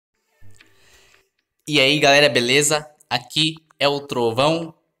E aí galera, beleza? Aqui é o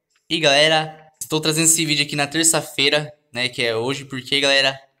Trovão. E galera, estou trazendo esse vídeo aqui na terça-feira, né, que é hoje, porque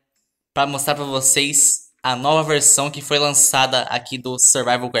galera, para mostrar para vocês a nova versão que foi lançada aqui do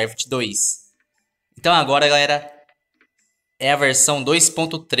SurvivalCraft 2. Então agora galera, é a versão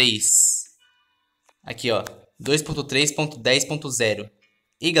 2.3. Aqui ó, 2.3.10.0.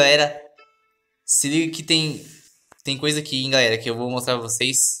 E galera, se liga que tem coisa aqui, hein, galera, que eu vou mostrar pra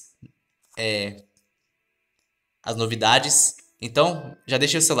vocês. As novidades. Então, já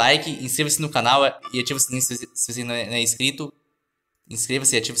deixa o seu like, inscreva-se no canal e ative o sininho se você não é inscrito.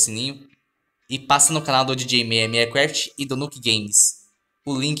 Inscreva-se e ative o sininho. E passa no canal do DJ 66Craft e do Nuke Games.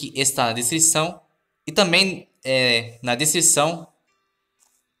 O link está na descrição. E também na descrição,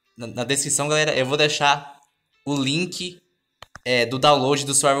 galera, eu vou deixar o link do download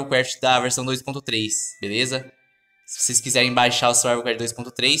do SurvivalCraft da versão 2.3, beleza? Se vocês quiserem baixar o SurvivalCraft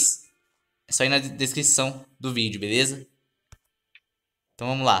 2.3, é só ir na descrição do vídeo, beleza? Então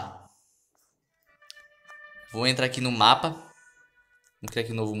vamos lá. Vou entrar aqui no mapa. Vou criar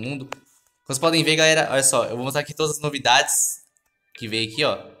aqui um novo mundo. Como vocês podem ver, galera, olha só. Eu vou mostrar aqui todas as novidades que veio aqui,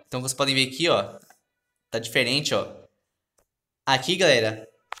 ó. Então como vocês podem ver aqui, ó. Tá diferente, ó. Aqui, galera,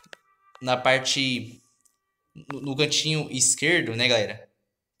 na parte... No cantinho esquerdo, né, galera?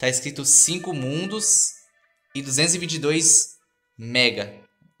 Tá escrito 5 mundos e 222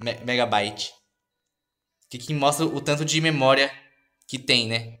 megabyte. Que mostra o tanto de memória que tem,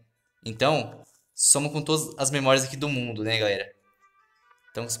 né? Então, soma com todas as memórias aqui do mundo, né, galera?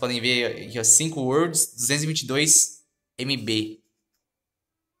 Então, vocês podem ver aqui, ó, 5 words, 222 MB.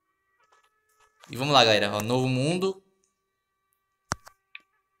 E vamos lá, galera, ó, novo mundo.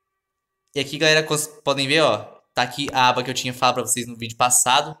 E aqui, galera, como vocês podem ver, ó, tá aqui a aba que eu tinha falado pra vocês no vídeo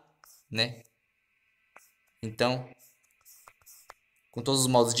passado, né? Então, com todos os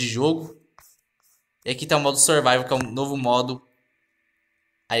modos de jogo. E aqui tá o modo Survival, que é um novo modo.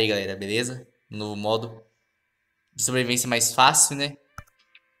 Aí, galera, beleza? Um novo modo de sobrevivência mais fácil, né?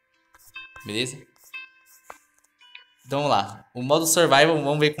 Beleza? Então vamos lá. O modo Survival,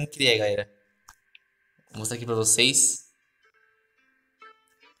 vamos ver como que é, galera. Vou mostrar aqui pra vocês.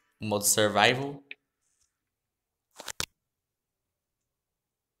 O modo Survival.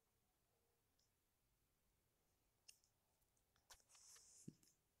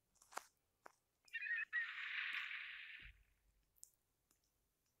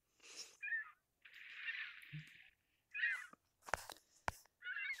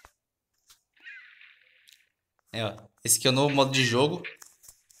 Ó, esse aqui é o novo modo de jogo.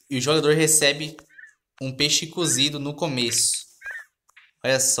 E o jogador recebe um peixe cozido no começo.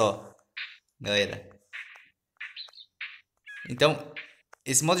 Olha só, galera. Então,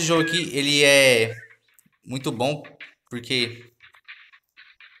 esse modo de jogo aqui, ele é muito bom. Porque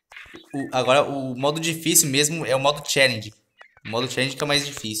agora o modo difícil mesmo é o modo Challenge. O modo Challenge que é o mais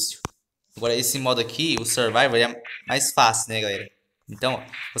difícil. Agora esse modo aqui, o Survival, é mais fácil, né, galera? Então,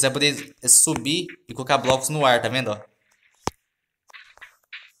 você vai poder subir e colocar blocos no ar, tá vendo, ó?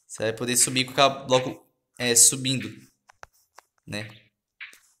 Você vai poder subir e colocar bloco subindo, né?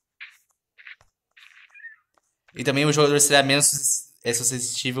 E também o jogador será menos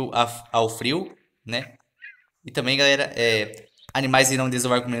suscetível ao frio, né? E também, galera, animais irão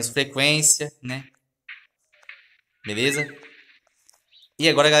desovar com menos frequência, né? Beleza? E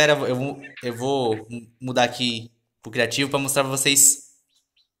agora, galera, eu vou mudar aqui pro criativo para mostrar para vocês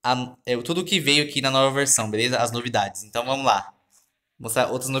tudo que veio aqui na nova versão, beleza? As novidades. Então vamos lá. Mostrar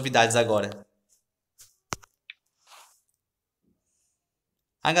outras novidades agora.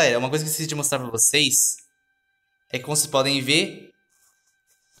 Ah, galera, uma coisa que eu esqueci de mostrar para vocês é que, como vocês podem ver,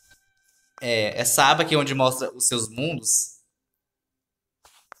 essa aba aqui onde mostra os seus mundos,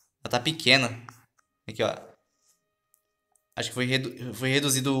 ela tá pequena. Aqui, ó. Acho que foi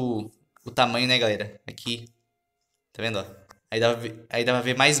reduzido o tamanho, né, galera? Aqui. Tá vendo, ó? Aí dá pra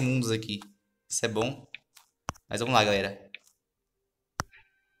ver mais mundos aqui. Isso é bom. Mas vamos lá, galera.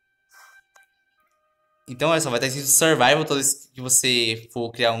 Então, olha só, vai estar escrito Survival toda vez que você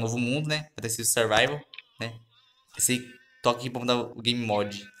for criar um novo mundo, né? Vai estar escrito Survival, né? Você toca aqui pra mudar o Game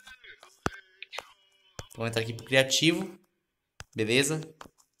Mode. Então, vou entrar aqui pro Criativo. Beleza?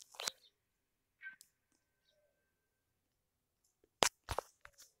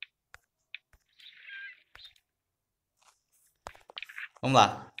 Vamos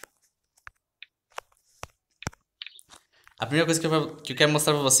lá. A primeira coisa que eu quero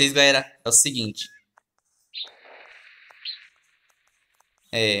mostrar pra vocês, galera, é o seguinte.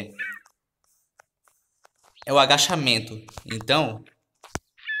 É o agachamento. Então,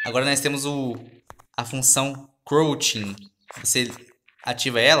 agora nós temos a função Crouching. Você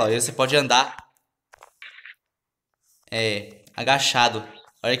ativa ela e você pode andar agachado.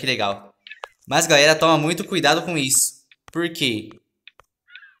 Olha que legal. Mas, galera, toma muito cuidado com isso. Por quê?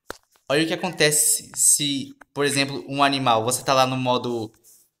 Olha o que acontece se, por exemplo, um animal, você tá lá no modo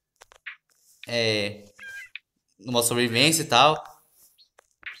sobrevivência e tal.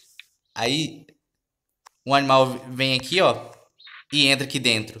 Aí um animal vem aqui, ó, e entra aqui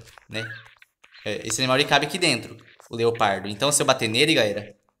dentro, né? Esse animal ele cabe aqui dentro, o leopardo. Então se eu bater nele,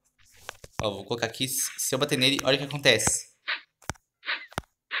 galera, ó, vou colocar aqui, se eu bater nele, olha o que acontece.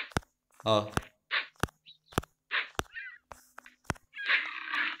 Ó.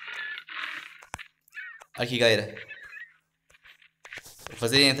 Aqui, galera. Vou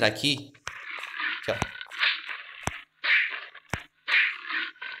fazer ele entrar aqui. Aqui, ó.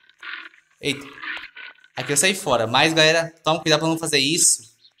 Eita. Aqui eu saí fora. Mas, galera, toma cuidado pra não fazer isso.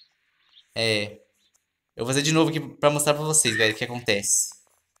 Eu vou fazer de novo aqui pra mostrar pra vocês, galera, o que acontece.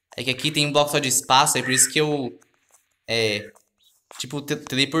 É que aqui tem um bloco só de espaço, é por isso que eu... tipo,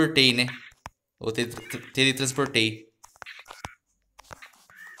 teleportei, né? Ou teletransportei.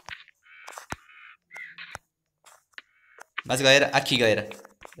 Mas, galera, aqui, galera.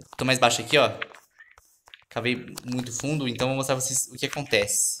 Eu tô mais baixo aqui, ó. Cavei muito fundo, então vou mostrar pra vocês o que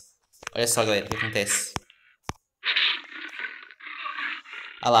acontece. Olha só, galera, o que acontece.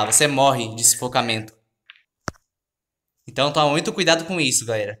 Olha lá, você morre de sufocamento. Então toma muito cuidado com isso,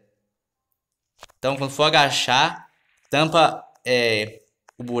 galera. Então quando for agachar, tampa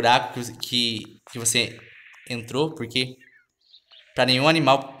o buraco que você entrou, porque para nenhum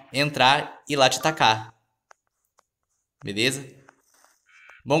animal entrar e lá te atacar. Beleza?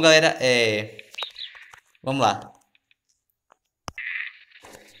 Bom, galera, vamos lá.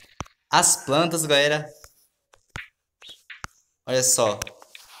 As plantas, galera. Olha só.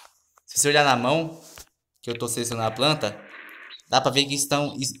 Se você olhar na mão, que eu tô selecionando a planta, dá pra ver que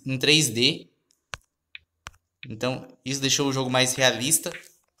estão em 3D. Então, isso deixou o jogo mais realista,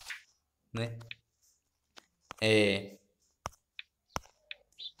 né?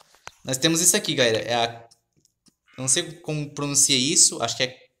 Nós temos isso aqui, galera. Eu não sei como pronuncia isso. Acho que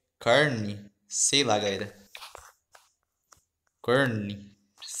é carne. Sei lá, galera. Corne.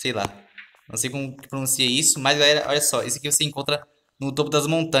 Sei lá. Não sei como que pronuncia isso. Mas, galera, olha só. Esse aqui você encontra no topo das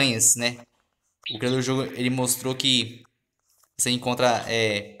montanhas, né? O criador do jogo, ele mostrou que você encontra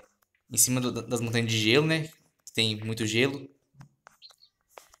em cima das montanhas de gelo, né? Tem muito gelo.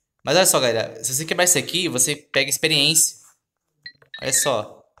 Mas olha só, galera. Se você quebrar isso aqui, você pega experiência. Olha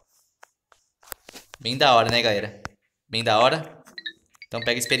só. Bem da hora, né, galera? Bem da hora. Então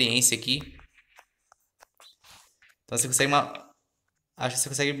pega experiência aqui. Então você consegue acho que você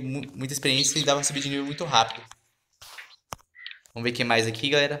consegue muita experiência e dá pra subir de nível muito rápido. Vamos ver o que mais aqui,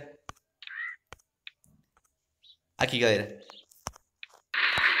 galera. Aqui, galera.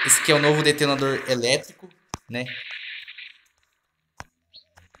 Esse aqui é o novo detonador elétrico, né?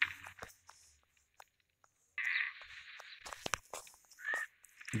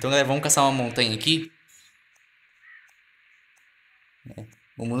 Então, galera, vamos caçar uma montanha aqui.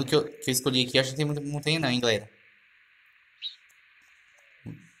 O mundo que eu escolhi aqui, acho que não tem muita montanha não, hein, galera.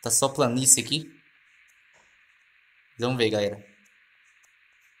 Tá só planície aqui. Vamos ver, galera.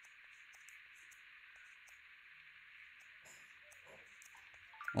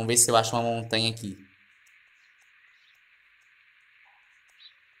 Vamos ver se eu acho uma montanha aqui.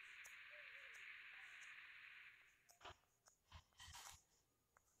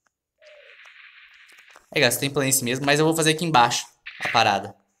 Galera, tem planície mesmo, mas eu vou fazer aqui embaixo a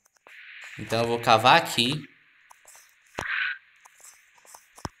parada. Então eu vou cavar aqui.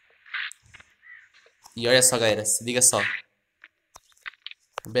 E olha só, galera, se liga só.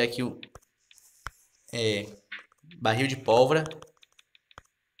 Vou ver aqui o barril de pólvora.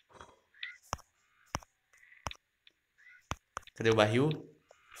 Cadê o barril?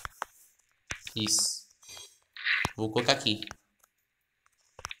 Isso. Vou colocar aqui.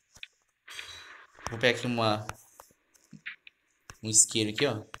 Vou pegar aqui um isqueiro aqui,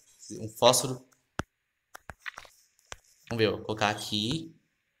 ó. Um fósforo. Vamos ver, vou colocar aqui.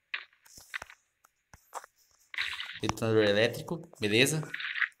 Detonador elétrico, beleza.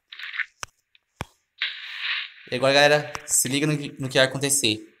 E agora, galera, se liga no que vai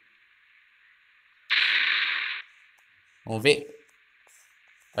acontecer. Vamos ver.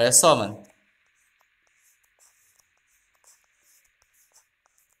 Olha só, mano.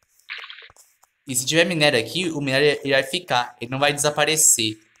 E se tiver minério aqui, o minério ele vai ficar. Ele não vai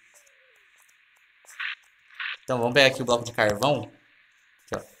desaparecer. Então, vamos pegar aqui o bloco de carvão.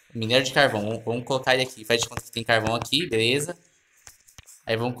 Aqui, ó, minério de carvão. Vamos colocar ele aqui. Faz de conta que tem carvão aqui, beleza.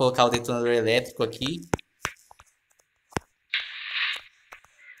 Aí vamos colocar o detonador elétrico aqui.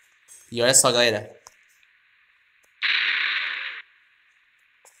 E olha só, galera.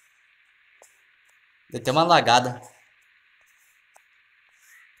 Deu até uma lagada.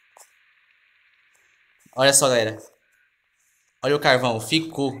 Olha só, galera. Olha o carvão,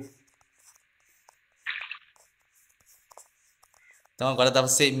 ficou. Então agora dá pra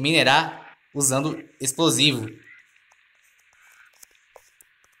você minerar usando explosivo.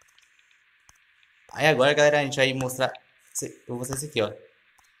 Aí agora, galera, a gente vai mostrar... Eu vou mostrar isso aqui, ó.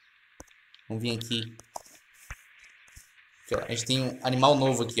 Vamos vir aqui. Aqui, ó. A gente tem um animal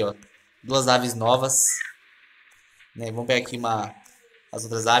novo aqui, ó. 2 aves novas. Né? Vamos pegar aqui as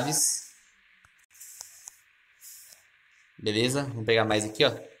outras aves. Beleza? Vamos pegar mais aqui,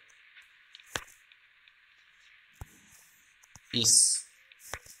 ó. Isso.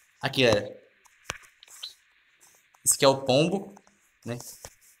 Aqui, galera. Esse aqui é o pombo, né?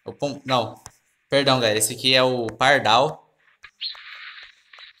 O pombo... Não. Perdão, galera. Esse aqui é o pardal.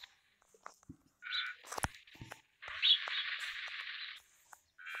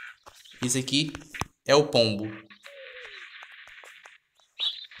 Esse aqui é o pombo.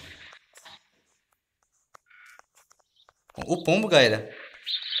 O pombo, galera,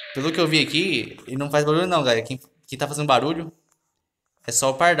 pelo que eu vi aqui, ele não faz barulho não, galera. Quem tá fazendo barulho é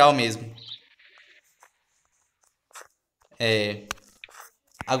só o pardal mesmo.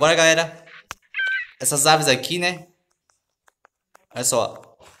 Agora, galera, essas aves aqui, né? Olha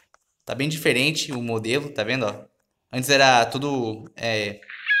só. Tá bem diferente o modelo, tá vendo, ó? Antes era tudo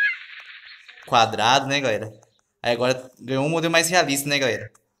quadrado, né, galera? Aí agora ganhou um modelo mais realista, né,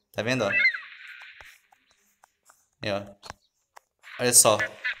 galera? Tá vendo, ó? Aí, ó. Olha só.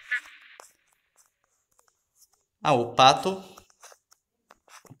 Ah, o pato...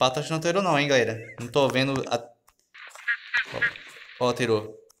 O pato acho que não alterou não, hein, galera? Não tô vendo a... Ó,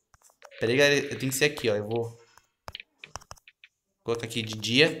 alterou. Pera aí, galera. Eu tenho que ser aqui, ó. Eu vou colocar aqui de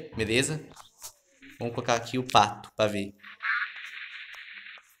dia, beleza? Vamos colocar aqui o pato pra ver.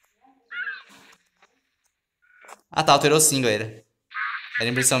 Ah, tá. Alterou sim, galera. Era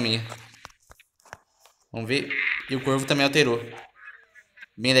impressão minha. Vamos ver. E o corvo também alterou.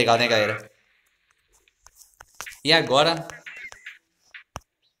 Bem legal, né, galera? E agora...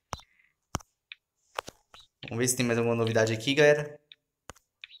 Vamos ver se tem mais alguma novidade aqui, galera.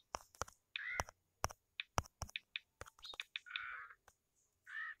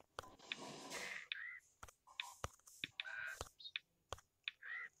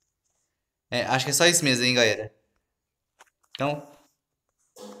 Acho que é só isso mesmo, hein, galera. Então...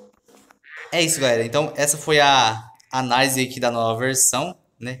 É isso, galera. Então, essa foi a análise aqui da nova versão,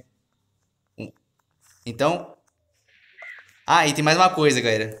 né? Então... Ah, e tem mais uma coisa,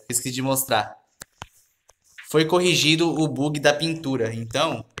 galera. Que eu esqueci de mostrar. Foi corrigido o bug da pintura.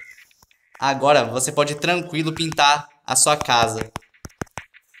 Então, agora você pode tranquilo pintar a sua casa.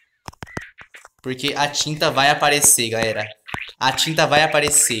 Porque a tinta vai aparecer, galera. A tinta vai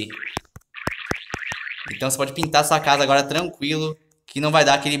aparecer. Então você pode pintar a sua casa agora tranquilo, que não vai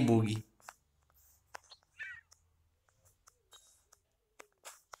dar aquele bug.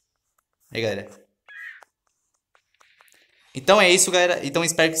 Aí, galera. Então é isso, galera. Então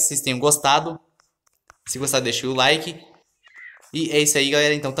espero que vocês tenham gostado. Se gostar, deixa o like. E é isso aí,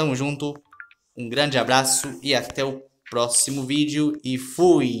 galera. Então tamo junto. Um grande abraço e até o próximo vídeo. E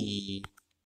fui!